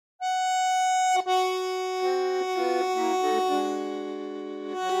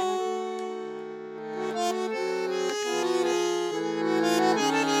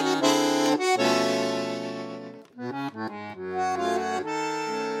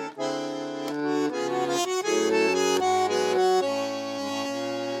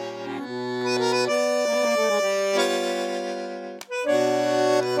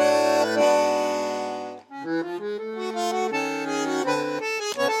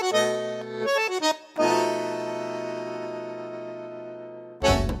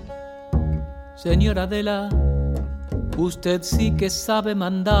Señora Adela, usted sí que sabe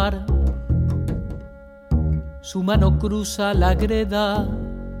mandar. Su mano cruza la greda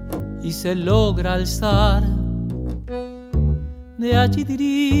y se logra alzar. De allí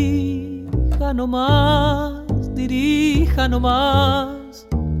dirija nomás,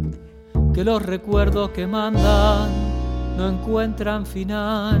 que los recuerdos que mandan no encuentran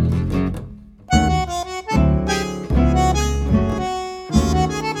final.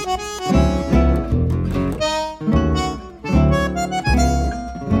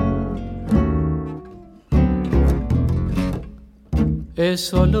 Es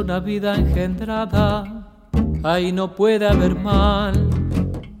solo una vida engendrada, ahí no puede haber mal.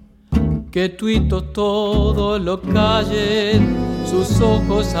 Que tuito todo lo callen, sus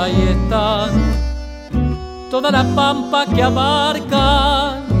ojos ahí están. Toda la pampa que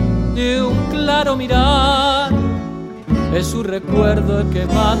abarca de un claro mirar, es su recuerdo el que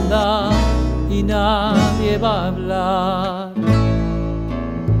manda y nadie va a hablar.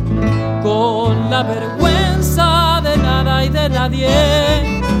 Con la vergüenza de nada y de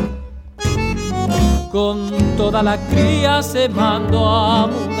nadie, con toda la cría se mandó a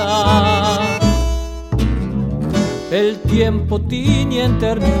mudar. El tiempo tiñe en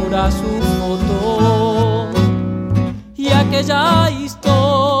ternura su foto y aquella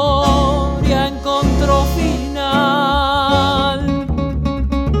historia encontró final.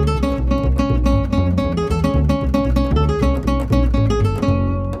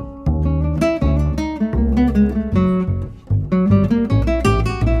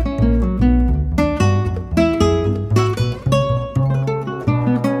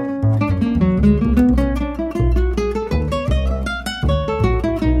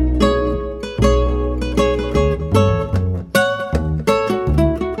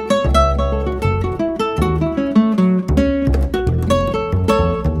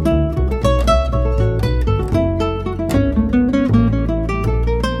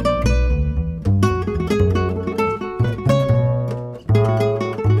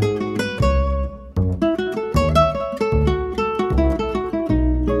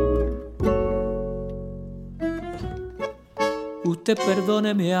 Usted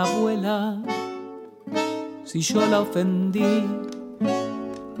perdóneme, abuela, si yo la ofendí.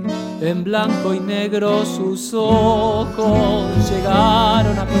 En blanco y negro sus ojos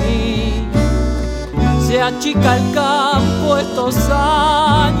llegaron a mí. Se achica el campo estos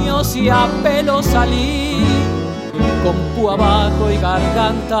años y a pelo salí. Con púa abajo y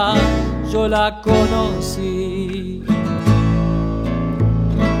garganta yo la conocí.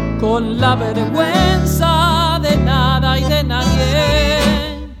 Con la vergüenza de nada y de nadie,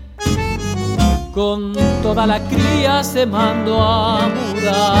 con toda la cría se mandó a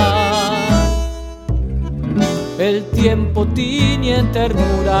mudar. El tiempo tiñe en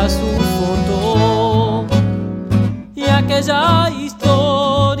ternura su foto y aquella historia